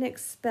haven't been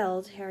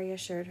expelled," Harry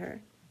assured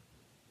her.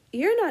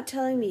 "You're not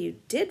telling me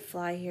you did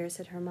fly here,"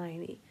 said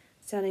Hermione,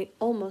 sounding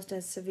almost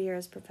as severe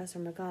as Professor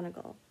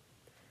McGonagall.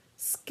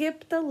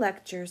 "Skip the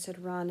lecture," said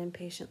Ron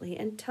impatiently,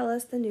 "and tell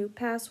us the new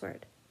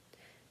password."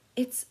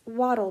 "It's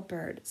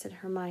Wattlebird," said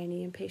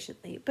Hermione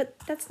impatiently, "but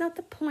that's not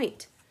the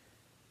point."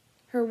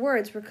 Her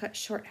words were cut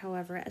short,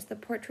 however, as the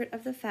portrait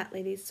of the fat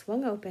lady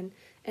swung open,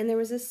 and there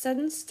was a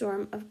sudden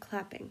storm of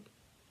clapping.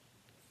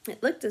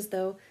 It looked as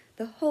though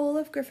the whole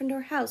of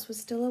Gryffindor House was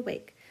still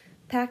awake,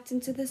 packed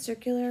into the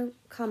circular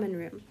common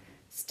room,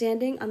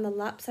 standing on the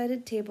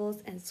lopsided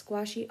tables and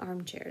squashy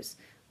armchairs,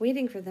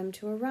 waiting for them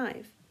to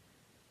arrive.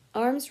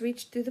 Arms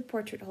reached through the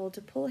portrait hole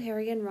to pull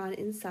Harry and Ron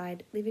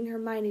inside, leaving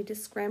Hermione to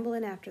scramble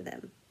in after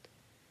them.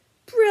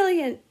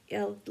 "Brilliant!"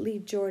 yelled Lee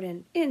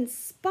Jordan.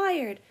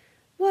 "Inspired!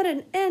 What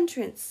an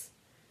entrance!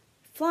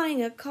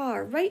 Flying a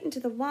car right into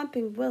the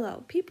Whomping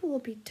Willow. People will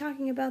be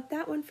talking about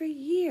that one for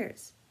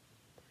years."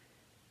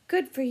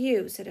 "Good for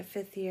you," said a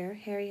 5th year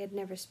Harry had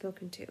never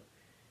spoken to.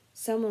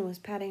 Someone was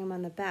patting him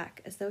on the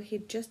back, as though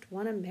he'd just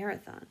won a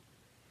marathon.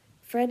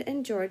 Fred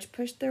and George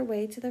pushed their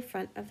way to the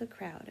front of the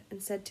crowd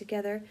and said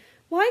together,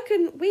 "Why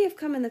couldn't we have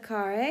come in the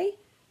car, eh?"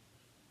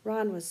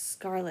 Ron was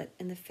scarlet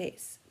in the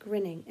face,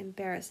 grinning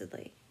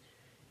embarrassedly.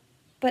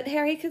 But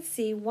Harry could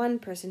see one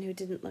person who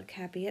didn't look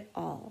happy at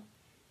all.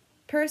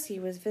 Percy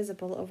was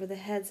visible over the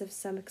heads of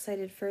some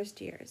excited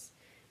first-years,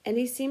 and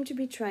he seemed to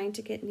be trying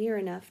to get near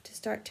enough to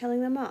start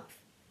telling them off.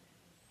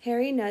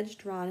 Harry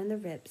nudged Ron in the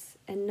ribs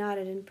and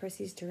nodded in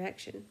Percy's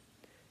direction.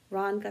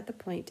 Ron got the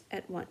point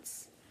at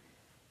once.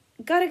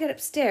 "Gotta get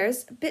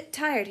upstairs. A bit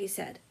tired," he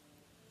said.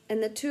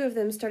 And the two of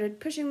them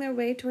started pushing their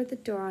way toward the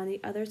door on the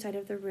other side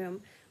of the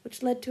room,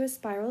 which led to a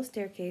spiral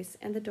staircase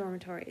and the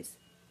dormitories.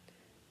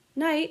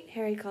 "Night,"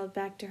 Harry called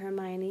back to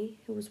Hermione,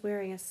 who was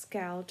wearing a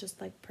scowl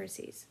just like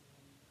Percy's.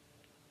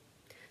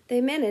 They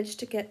managed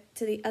to get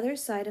to the other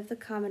side of the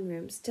common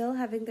room, still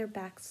having their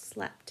backs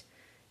slapped,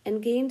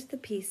 and gained the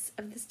piece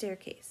of the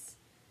staircase.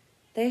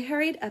 They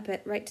hurried up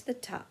it right to the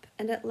top,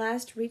 and at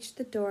last reached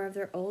the door of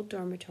their old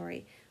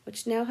dormitory,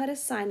 which now had a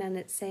sign on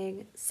it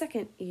saying,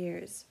 "Second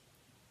Years."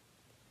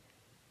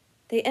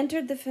 They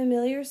entered the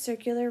familiar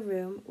circular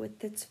room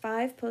with its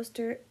five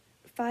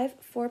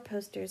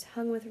four-posters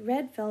hung with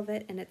red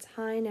velvet and its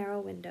high, narrow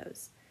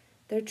windows.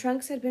 Their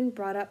trunks had been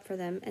brought up for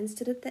them and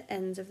stood at the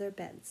ends of their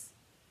beds.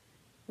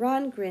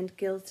 Ron grinned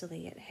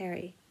guiltily at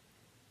Harry.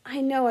 "I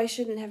know I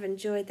shouldn't have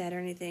enjoyed that or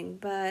anything,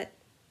 but—"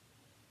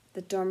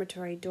 The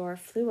dormitory door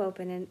flew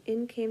open, and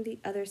in came the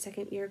other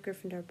second-year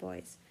Gryffindor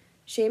boys,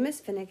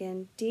 Seamus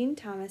Finnegan, Dean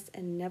Thomas,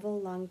 and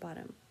Neville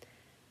Longbottom.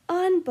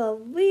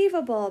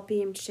 "Unbelievable!"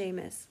 beamed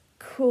Seamus.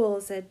 "Cool,"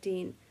 said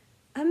Dean.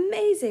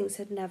 "Amazing,"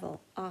 said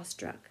Neville,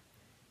 awestruck.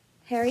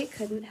 Harry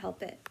couldn't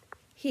help it.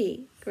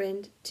 He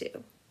grinned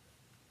too.